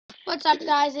What's up,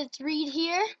 guys? It's Reed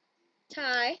here,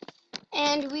 Ty.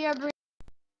 and we are bringing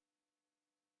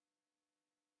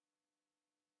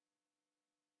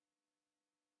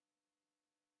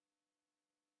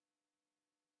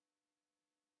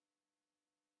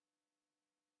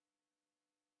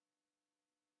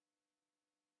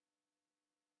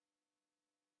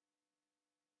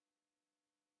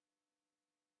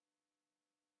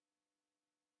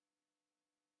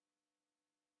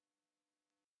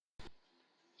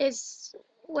is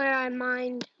where I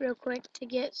mined real quick to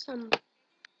get some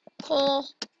coal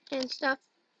and stuff,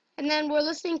 and then we're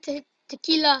listening to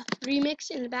Tequila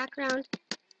Remix in the background.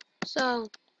 So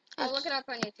I'll look it up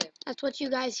on YouTube. that's what you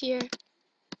guys hear.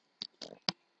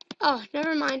 Oh,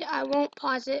 never mind. I won't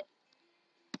pause it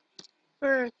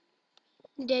for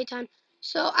daytime.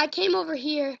 So I came over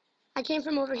here. I came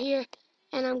from over here,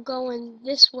 and I'm going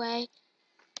this way.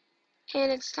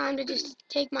 And it's time to just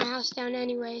take my house down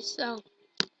anyway. So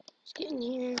let's get in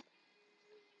here.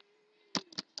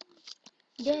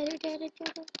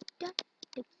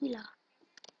 Tequila.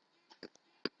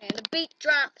 And the beat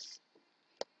drops.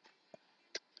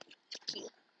 Tequila.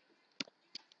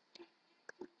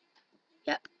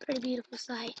 Yep, pretty beautiful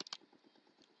sight.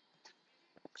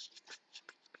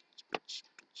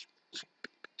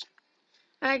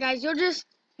 Alright guys, you'll just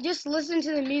listen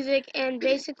to the music and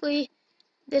basically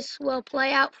this will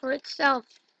play out for itself.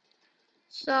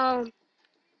 So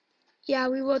yeah,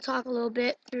 we will talk a little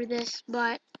bit through this,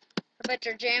 but I bet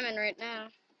you're jamming right now.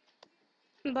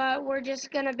 we're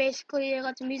just gonna basically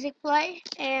let the music play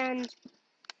and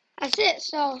that's it.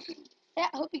 So yeah,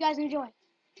 I hope you guys enjoy.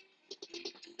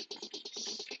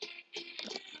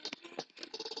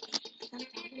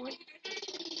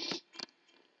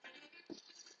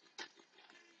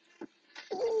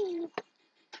 Ooh.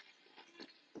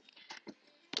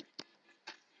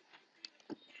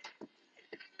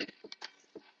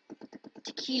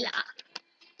 Tequila.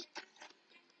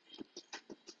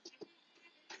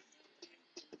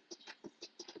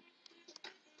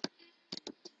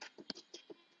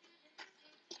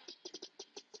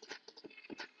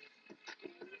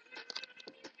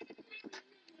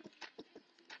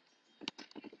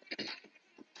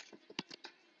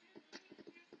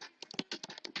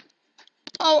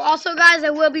 Oh, also guys, I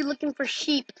will be looking for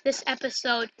sheep this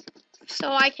episode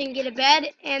so I can get a bed,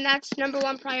 and that's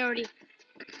 #1 priority.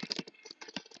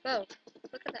 Whoa,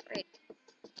 look at that rate.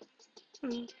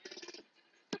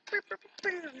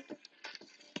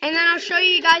 And then I'll show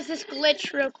you guys this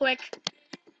glitch real quick.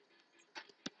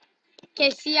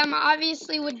 Okay, see, I'm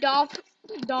obviously would die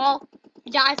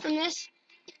from this.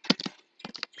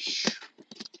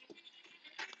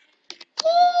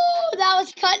 Ooh, that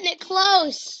was cutting it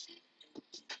close.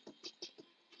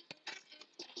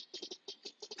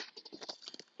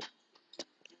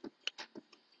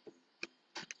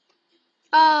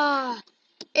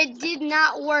 It did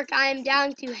not work. I am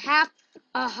down to half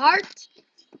a heart.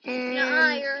 And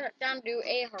Nuh-uh, you're down to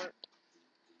a heart.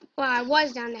 well, I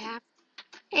was down to half.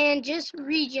 And just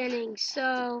regenning,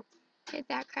 so get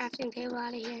that crafting table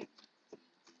out of here.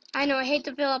 I know I hate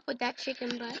to fill up with that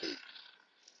chicken, but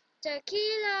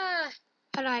Tequila!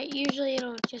 alright, usually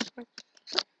it'll just work.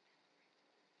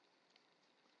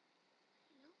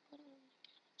 I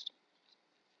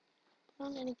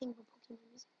don't want anything but Pokemon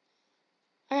music.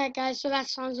 Alright guys, so that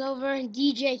song's over. And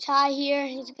DJ Ty here,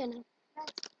 he's gonna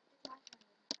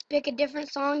pick a different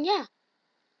song. Yeah.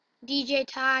 DJ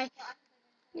Ty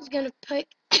is gonna pick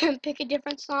pick a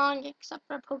different song except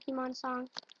for a Pokemon song.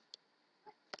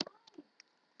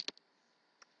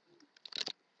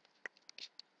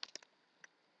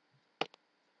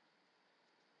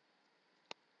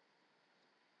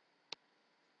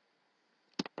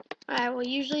 Alright, well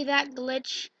usually that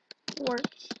glitch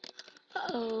works.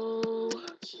 Uh-oh.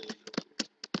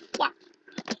 What?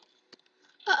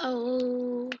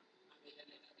 Uh-oh.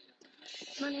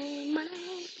 Money, money.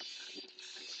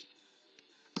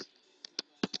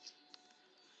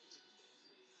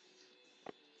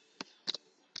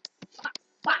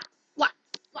 What? What?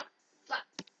 What? What?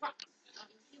 What?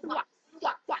 What?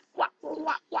 What? What? What?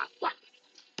 What? What? What?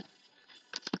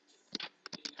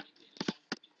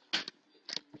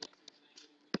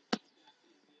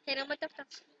 Hit him with the phone.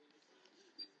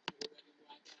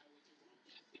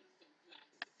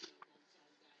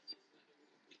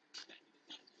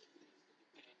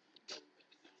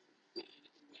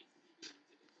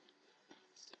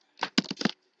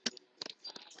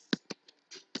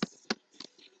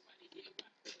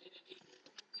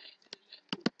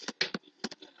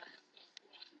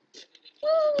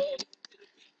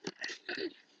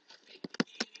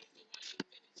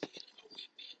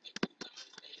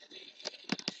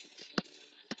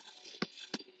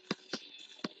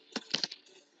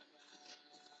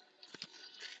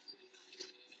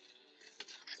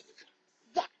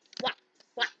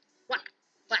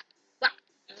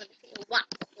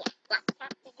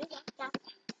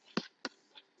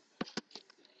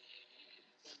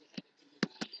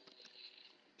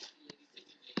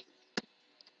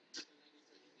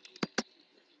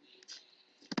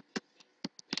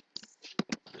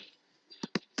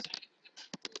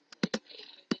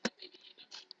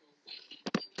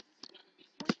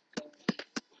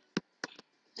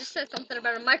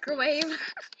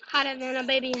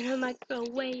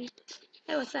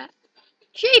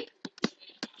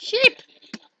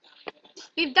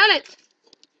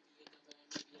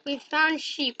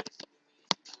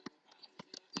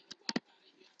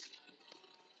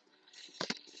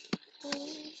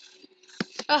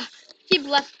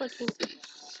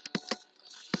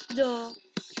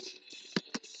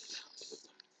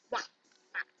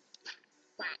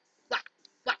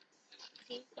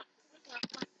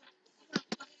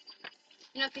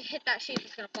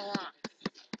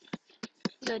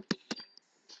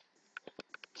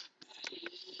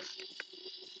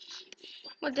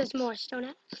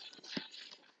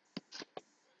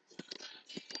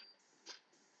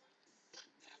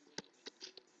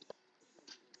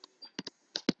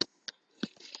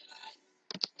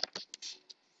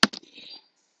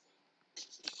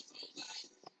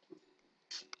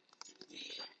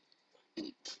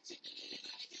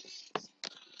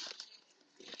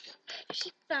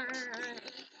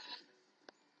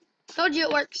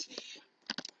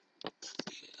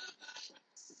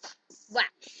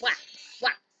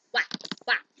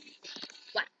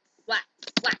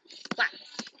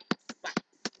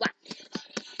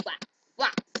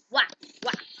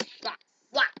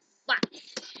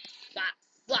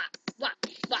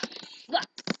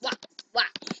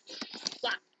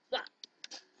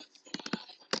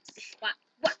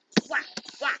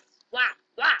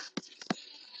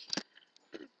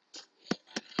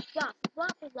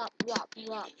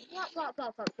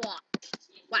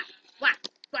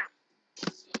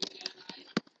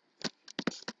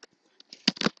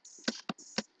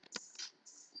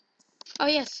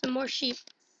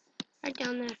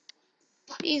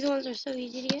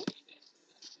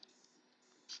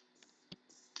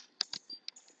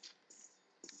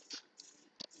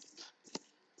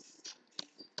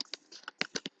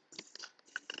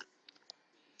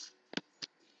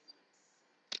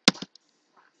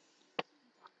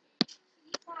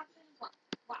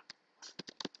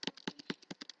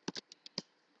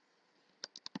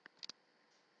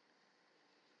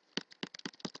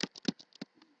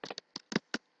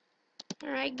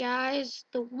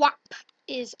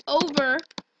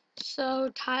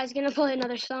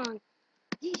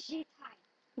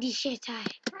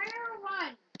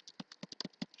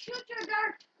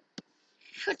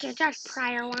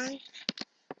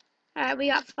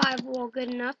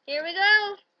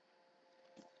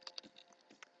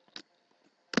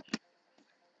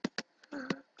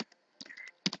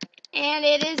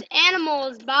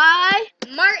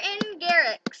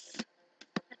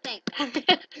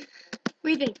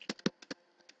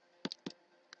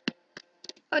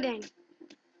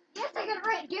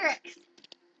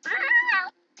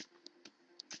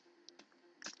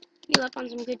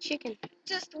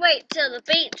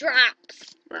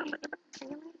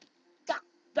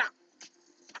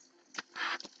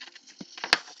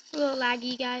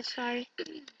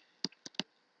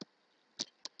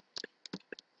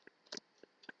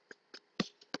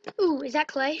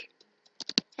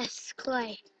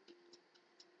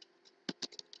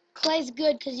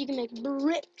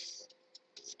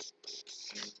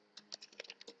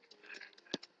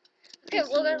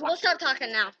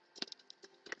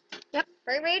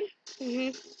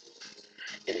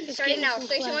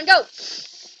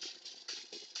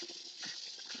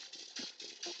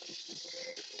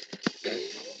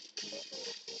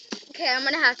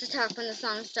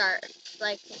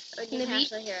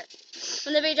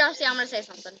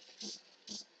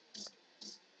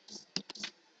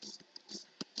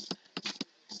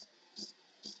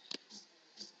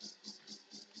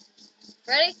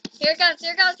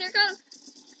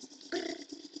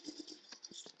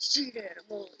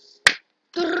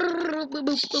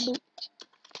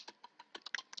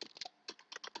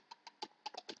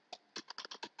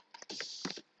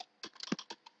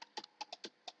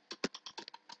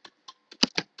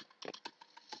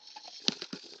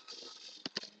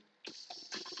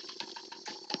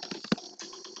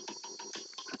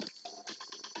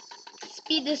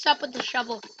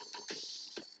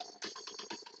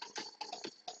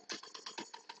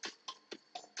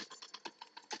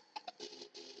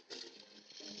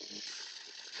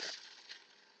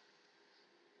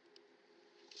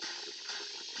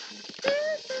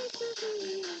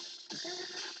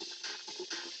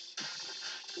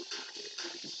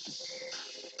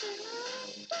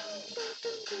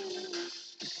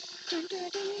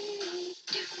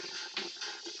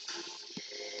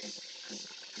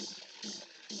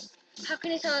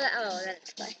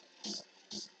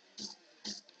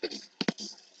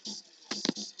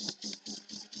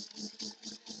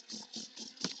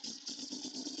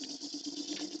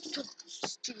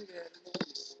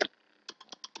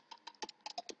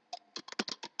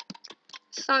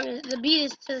 the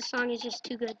beat to the song is just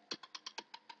too good.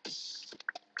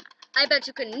 I bet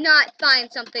you could not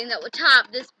find something that would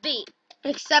top this beat.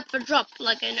 Except for drop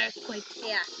like an earthquake.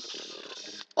 Yeah.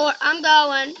 Or I'm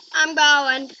going,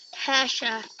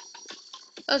 Hesha.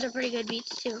 Those are pretty good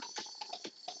beats too.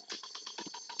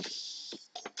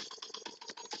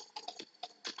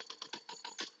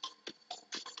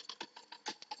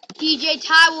 DJ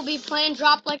Ty will be playing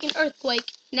Drop Like an Earthquake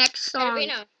next song. How do we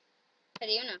know? How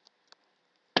do you know?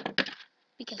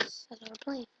 Because that's what we're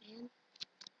playing, man.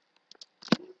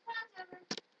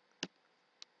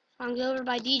 Song's over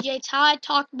by DJ Ty.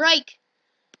 Talk break.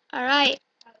 Alright.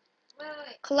 Wait.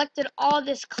 Collected all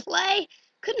this clay.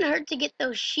 Couldn't hurt to get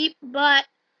those sheep, but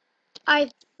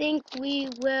I think we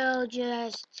will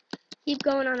just keep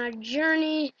going on our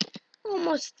journey.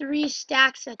 Almost 3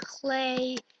 stacks of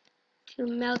clay to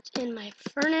melt in my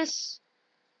furnace.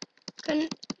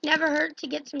 Never hurt to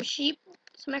get some sheep,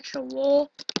 some extra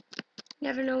wool.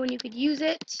 Never know when you could use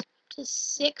it. To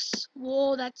 6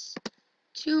 wool, that's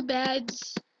 2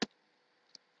 beds.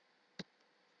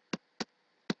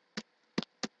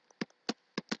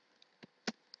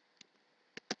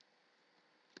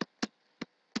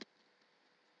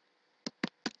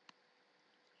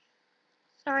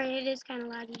 Sorry, it is kind of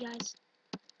laggy, guys.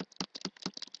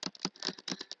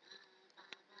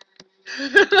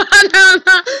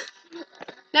 No.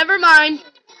 Never mind.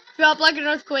 Drop Like an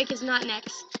Earthquake is not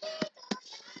next.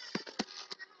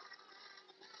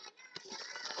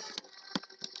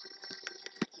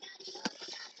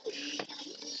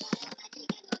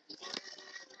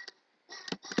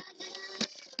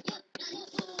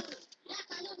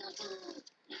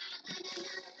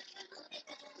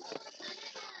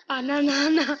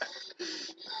 No.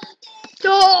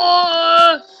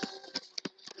 Oh!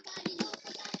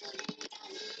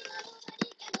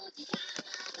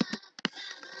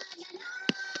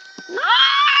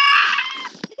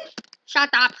 Shut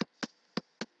up.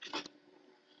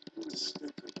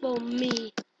 For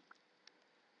me.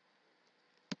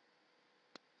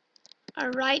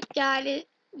 Alright, God.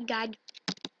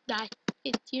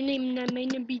 It's your name, that may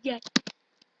not be God.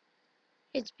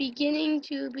 It's beginning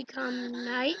to become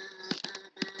night.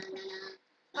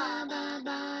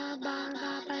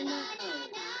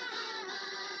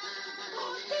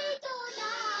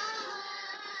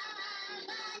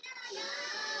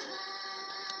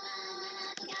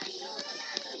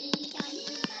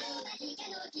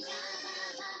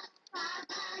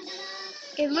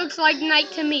 It looks like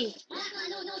night to me.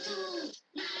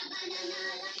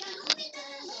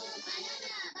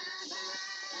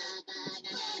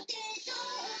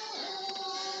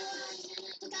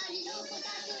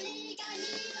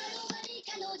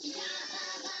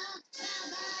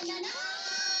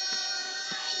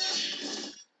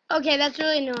 Okay, that's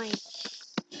really annoying.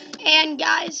 And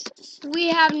guys, we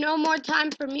have no more time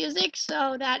for music,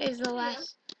 so that is the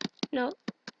last. No,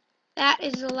 that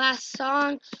is the last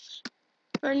song.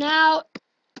 For now,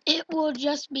 it will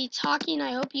just be talking.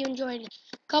 I hope you enjoyed a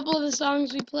couple of the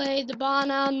songs we played. The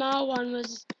Bana Na one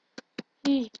was,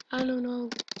 I don't know.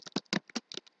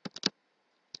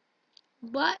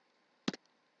 But,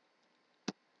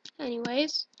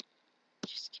 anyways,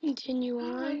 just continue on.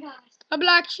 Oh my gosh. A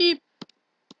black sheep.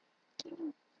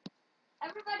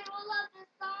 Everybody will love this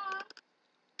song.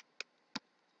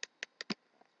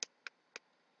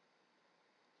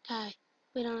 Ty,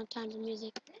 we don't have time for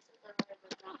music.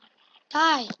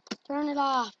 Ty, turn it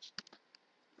off.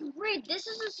 Wait, this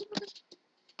is a super good.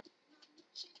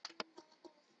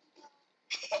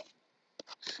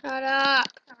 Shut up.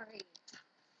 Sorry.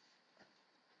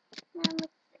 I'm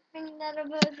thinking that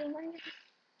about it.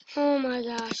 Oh my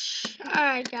gosh.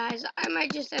 Alright guys, I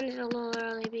might just end it a little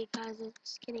early because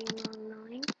it's getting a little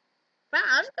annoying. Wow,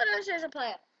 I was gonna say to play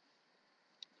it.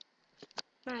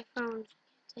 My phone can't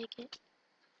take it.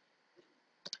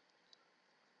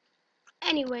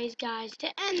 Anyways guys, to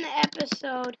end the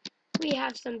episode, we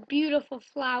have some beautiful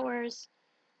flowers.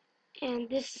 And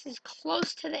this is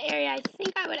close to the area I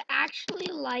think I would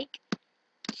actually like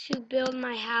to build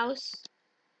my house.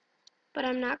 But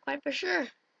I'm not quite for sure.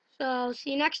 So,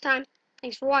 see you next time.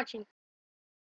 Thanks for watching.